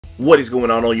What is going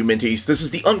on, all you minties? This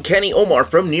is the Uncanny Omar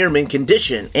from Near Mint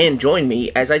Condition, and join me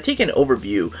as I take an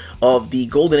overview of the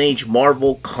Golden Age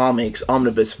Marvel Comics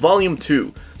Omnibus Volume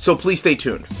 2, so please stay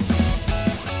tuned.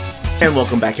 And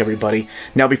welcome back, everybody.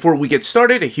 Now, before we get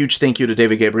started, a huge thank you to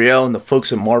David Gabriel and the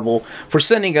folks at Marvel for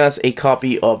sending us a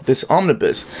copy of this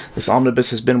omnibus. This omnibus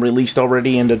has been released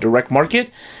already in the direct market,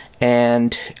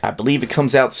 and I believe it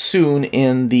comes out soon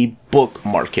in the book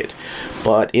market.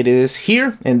 But it is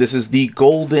here, and this is the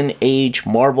Golden Age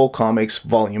Marvel Comics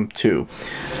Volume 2.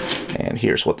 And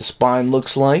here's what the spine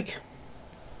looks like.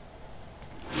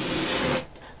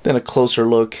 Then a closer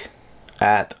look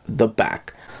at the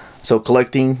back. So,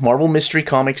 collecting Marvel Mystery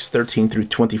Comics 13 through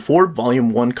 24,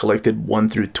 Volume 1 collected 1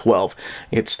 through 12.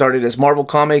 It started as Marvel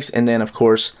Comics, and then, of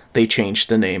course, they changed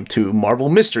the name to Marvel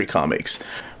Mystery Comics.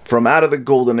 From out of the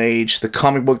Golden Age, the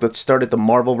comic book that started the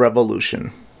Marvel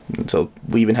Revolution. And so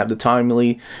we even have the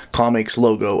Timely Comics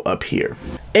logo up here.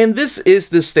 And this is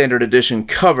the standard edition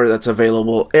cover that's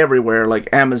available everywhere, like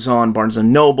Amazon, Barnes &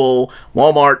 Noble,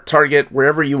 Walmart, Target,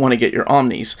 wherever you want to get your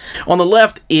Omnis. On the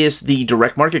left is the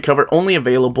direct market cover, only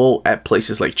available at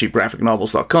places like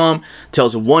cheapgraphicnovels.com,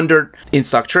 Tales of Wonder,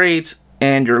 In-Stock Trades,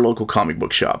 and your local comic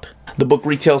book shop. The book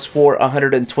retails for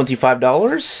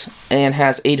 $125 and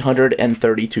has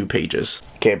 832 pages.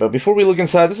 Okay, but before we look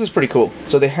inside, this is pretty cool.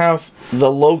 So they have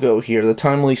the logo here, the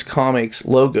Timely's Comics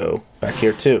logo back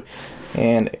here too,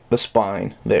 and the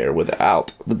spine there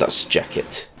without the dust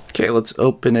jacket. Okay, let's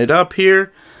open it up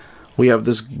here. We have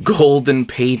this golden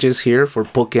pages here for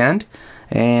bookend,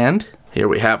 and here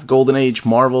we have Golden Age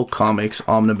Marvel Comics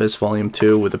Omnibus Volume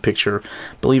 2 with a picture,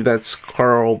 I believe that's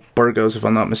Carl Burgos, if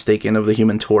I'm not mistaken, of the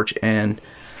Human Torch and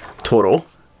Toro.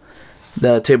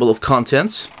 The table of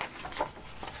contents.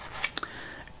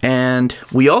 And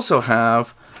we also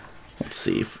have, let's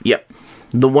see,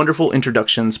 the wonderful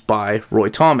introductions by Roy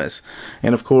Thomas.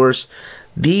 And of course,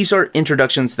 these are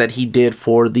introductions that he did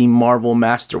for the Marvel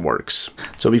Masterworks.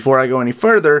 So before I go any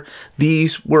further,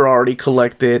 these were already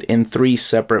collected in 3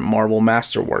 separate Marvel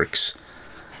Masterworks.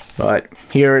 But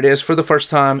here it is for the first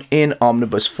time in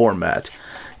omnibus format.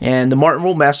 And the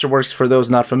Marvel Masterworks, for those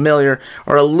not familiar,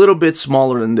 are a little bit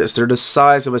smaller than this. They're the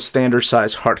size of a standard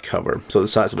size hardcover, so the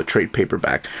size of a trade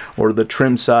paperback, or the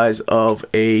trim size of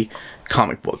a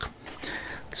comic book.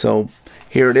 So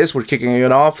here it is. We're kicking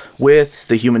it off with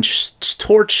the Human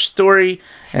Torch story,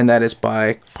 and that is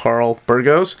by Carl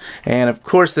Burgos. And of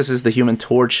course, this is the Human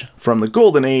Torch from the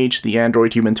Golden Age, the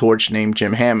android Human Torch named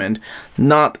Jim Hammond,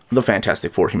 not the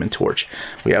Fantastic Four Human Torch.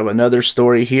 We have another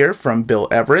story here from Bill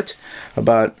Everett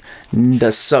about the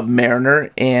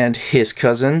Submariner and his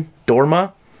cousin,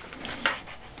 Dorma.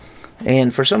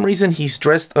 And for some reason, he's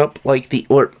dressed up like the,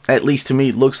 or at least to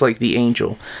me, looks like the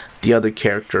Angel, the other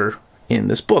character in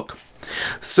this book.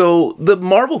 So, the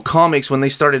Marvel Comics, when they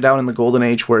started out in the Golden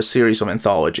Age, were a series of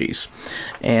anthologies.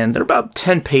 And they're about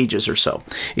 10 pages or so.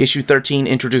 Issue 13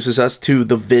 introduces us to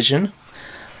the Vision.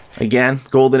 Again,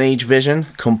 Golden Age Vision,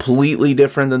 completely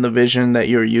different than the Vision that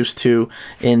you're used to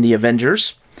in the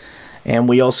Avengers. And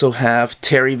we also have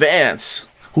Terry Vance,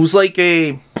 who's like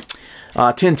a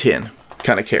Tintin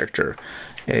kind of character.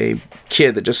 A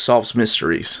kid that just solves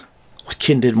mysteries. What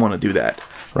kid didn't want to do that?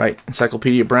 Right,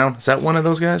 Encyclopedia Brown, is that one of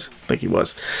those guys? I think he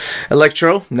was.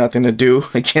 Electro, nothing to do,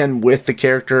 again, with the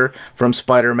character from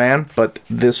Spider-Man, but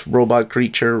this robot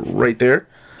creature right there,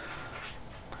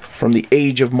 from the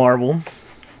Age of Marvel.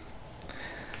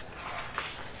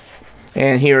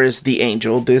 And here is the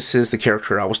Angel. This is the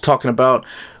character I was talking about,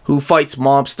 who fights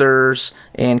mobsters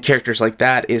and characters like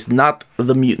that. Is not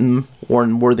the mutant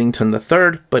Warren Worthington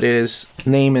III, but his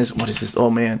name is, what is his, oh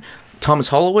man, Thomas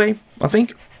Holloway, I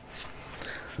think?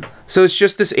 So it's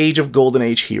just this Age of Golden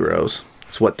Age heroes.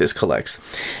 That's what this collects.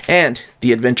 And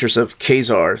the adventures of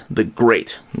Kazar the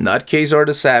Great, not Kazar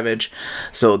the Savage.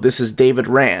 So this is David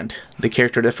Rand, the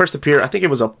character that first appeared, I think it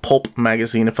was a pulp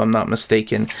magazine if I'm not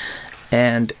mistaken.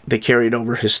 And they carried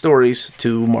over his stories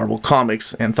to Marvel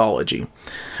Comics Anthology.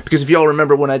 Because if y'all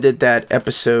remember when I did that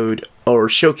episode, or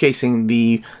showcasing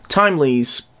the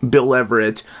Timely's Bill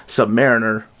Everett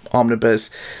Submariner Omnibus,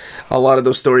 a lot of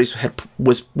those stories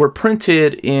were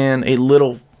printed in a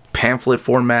little pamphlet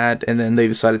format, and then they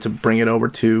decided to bring it over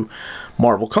to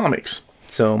Marvel Comics.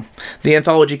 So the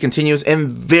anthology continues,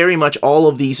 and very much all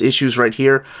of these issues right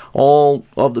here, all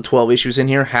of the 12 issues in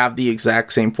here, have the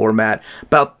exact same format.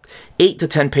 About 8 to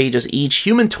 10 pages each.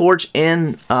 Human Torch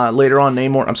and later on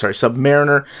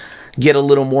Submariner get a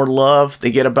little more love.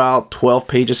 They get about 12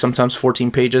 pages, sometimes 14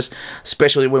 pages,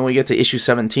 especially when we get to issue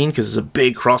 17, because it's a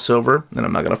big crossover, and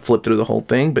I'm not going to flip through the whole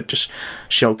thing, but just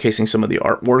showcasing some of the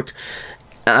artwork.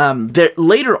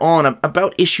 Later on,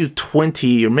 about issue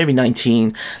 20 or maybe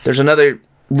 19, there's another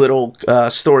little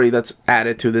story that's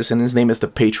added to this, and his name is the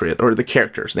Patriot, or the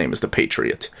character's name is the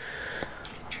Patriot.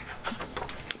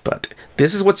 But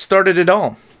this is what started it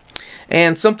all.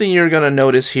 And something you're going to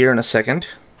notice here in a second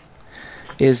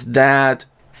is that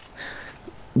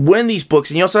when these books,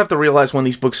 and you also have to realize when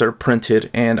these books are printed,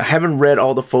 and I haven't read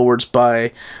all the forwards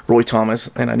by Roy Thomas,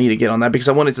 and I need to get on that because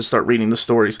I wanted to start reading the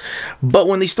stories. But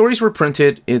when these stories were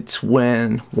printed, it's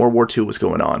when World War II was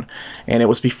going on, and it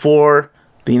was before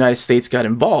the United States got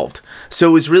involved. So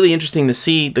it was really interesting to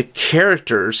see the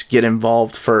characters get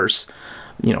involved first,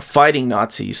 you know, fighting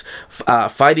Nazis,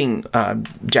 fighting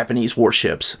Japanese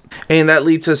warships. And that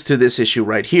leads us to this issue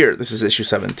right here. This is issue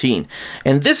 17.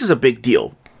 And this is a big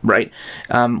deal, right?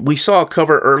 We saw a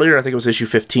cover earlier, I think it was issue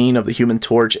 15, of the Human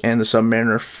Torch and the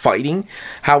Submariner fighting.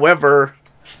 However,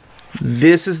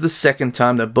 this is the second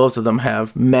time that both of them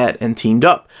have met and teamed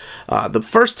up. The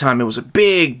first time it was a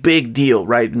big, big deal,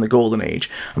 right, in the Golden Age.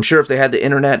 I'm sure if they had the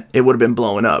internet, it would have been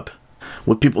blowing up,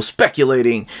 with people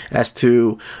speculating as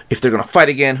to if they're going to fight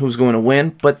again, who's going to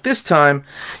win. But this time,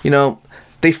 you know,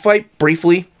 they fight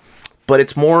briefly, but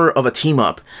it's more of a team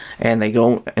up, and they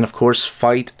go and of course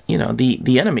fight, you know,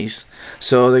 the enemies.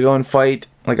 So they go and fight,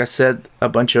 like I said, a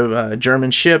bunch of German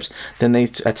ships, then they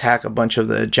attack a bunch of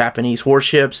the Japanese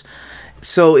warships.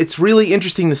 So it's really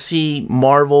interesting to see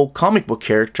Marvel comic book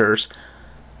characters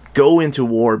go into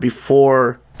war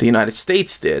before the United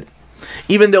States did.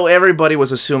 Even though everybody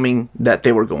was assuming that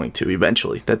they were going to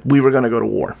eventually, that we were going to go to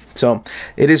war. So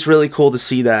it is really cool to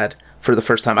see that for the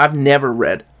first time. I've never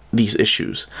read these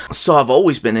issues, so I've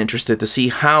always been interested to see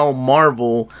how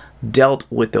Marvel dealt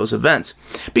with those events,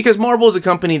 because Marvel is a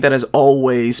company that has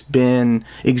always been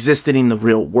existed in the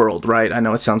real world, right? I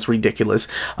know it sounds ridiculous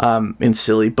and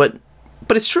silly, but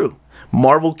it's true.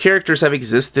 Marvel characters have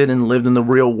existed and lived in the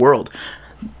real world.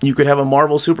 You could have a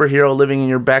Marvel superhero living in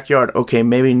your backyard. Okay,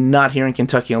 maybe not here in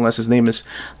Kentucky unless his name is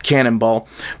Cannonball.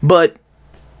 But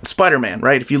Spider-Man,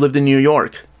 right? If you lived in New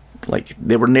York, like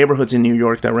there were neighborhoods in New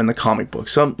York that were in the comic book.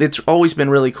 So it's always been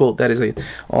really cool. That is an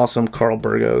awesome Carl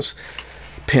Burgos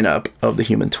pinup of the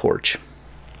Human Torch.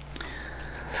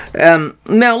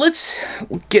 Now let's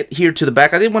get here to the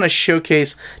back. I did want to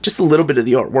showcase just a little bit of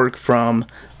the artwork from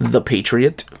The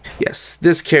Patriot. Yes,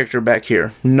 this character back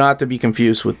here, not to be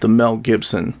confused with the Mel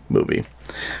Gibson movie,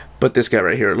 but this guy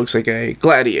right here, it looks like a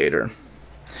gladiator.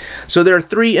 So there are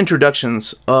 3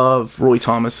 introductions of Roy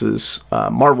Thomas's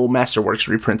Marvel Masterworks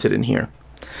reprinted in here.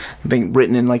 I think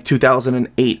written in like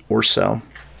 2008 or so.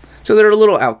 So they're a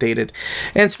little outdated.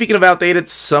 And speaking of outdated,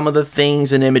 some of the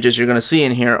things and images you're going to see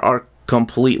in here are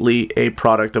completely a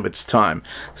product of its time.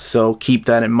 So keep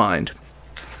that in mind.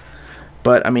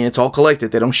 But I mean, it's all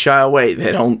collected. They don't shy away.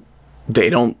 They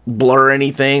don't blur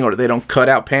anything, or they don't cut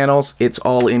out panels. It's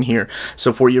all in here.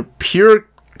 So for your pure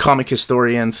comic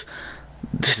historians,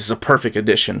 this is a perfect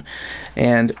edition.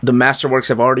 And the Masterworks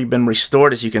have already been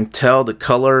restored. As you can tell, the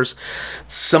colors,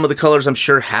 some of the colors I'm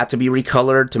sure had to be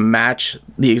recolored to match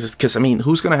the because I mean,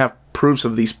 who's going to have proofs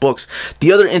of these books?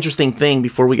 The other interesting thing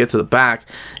before we get to the back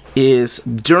is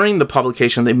during the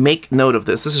publication they make note of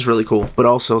this. This is really cool, but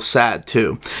also sad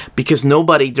too, because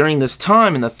nobody during this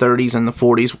time in the 30s and the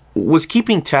 40s was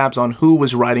keeping tabs on who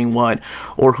was writing what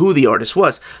or who the artist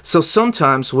was. So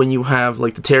sometimes when you have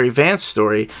like the Terry Vance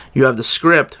story, you have the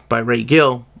script by Ray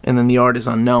Gill and then the art is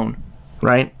unknown,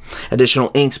 right?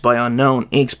 Additional inks by unknown,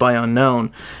 inks by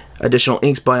unknown, additional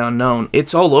inks by unknown.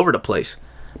 It's all over the place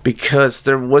because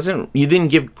you didn't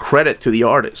give credit to the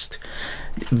artist.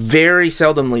 Very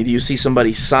seldomly do you see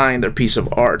somebody sign their piece of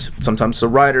art. Sometimes the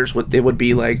writers, it would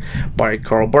be like by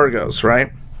Carl Burgos,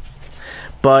 right?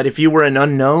 But if you were an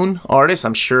unknown artist,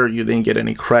 I'm sure you didn't get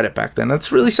any credit back then.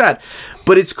 That's really sad.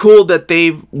 But it's cool that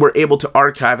they were able to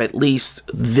archive at least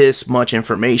this much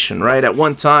information, right? At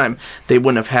one time, they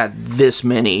wouldn't have had this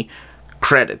many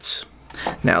credits.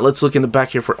 Now, let's look in the back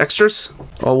here for extras.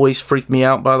 Always freaked me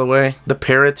out, by the way. The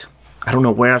parrot. I don't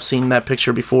know where I've seen that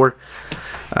picture before.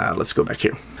 Let's go back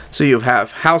here. So you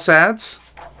have house ads.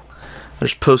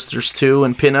 There's posters too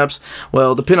and pinups.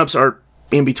 Well, the pinups are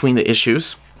in between the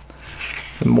issues.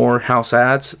 And more house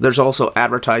ads. There's also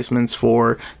advertisements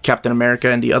for Captain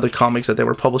America and the other comics that they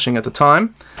were publishing at the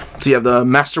time. So you have the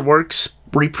Masterworks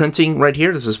reprinting right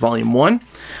here. This is Volume 1.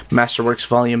 Masterworks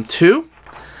Volume 2.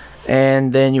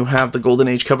 And then you have the Golden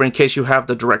Age cover in case you have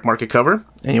the direct market cover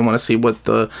and you want to see what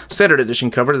the standard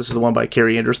edition cover. This is the one by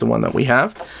Carrie Andrews, the one that we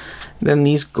have. Then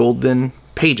these golden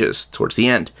pages towards the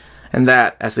end. And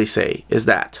that, as they say, is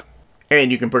that.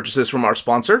 And you can purchase this from our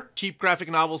sponsor,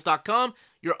 cheapgraphicnovels.com.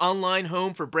 your online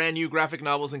home for brand new graphic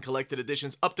novels and collected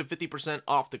editions up to 50%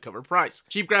 off the cover price.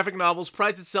 Cheap Graphic Novels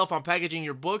prides itself on packaging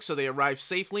your books so they arrive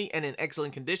safely and in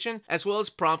excellent condition, as well as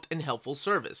prompt and helpful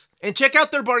service. And check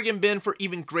out their bargain bin for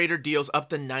even greater deals up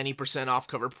to 90% off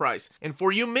cover price. And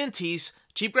for you Minties,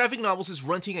 Cheap Graphic Novels is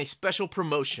running a special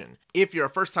promotion. If you're a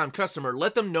first-time customer,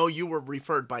 let them know you were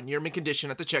referred by Near Mint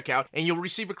Condition at the checkout, and you'll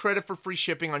receive a credit for free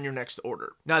shipping on your next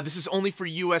order. Now, this is only for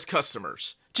U.S.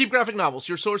 customers. Cheap Graphic Novels,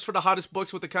 your source for the hottest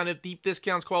books with the kind of deep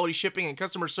discounts, quality shipping, and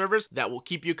customer service that will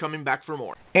keep you coming back for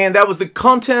more. And that was the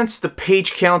contents, the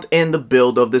page count, and the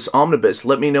build of this omnibus.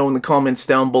 Let me know in the comments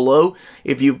down below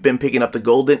if you've been picking up the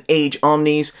Golden Age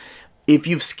Omnis. If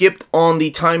you've skipped on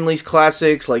the Timeless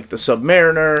classics like the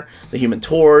Submariner, the Human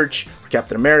Torch,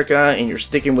 Captain America, and you're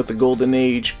sticking with the Golden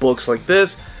Age books like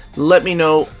this, let me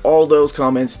know all those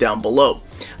comments down below.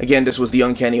 Again, this was the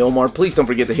Uncanny Omar. Please don't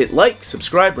forget to hit like,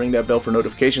 subscribe, ring that bell for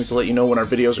notifications to let you know when our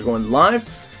videos are going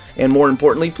live. And more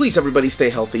importantly, please everybody stay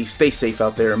healthy, stay safe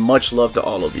out there, and much love to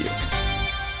all of you.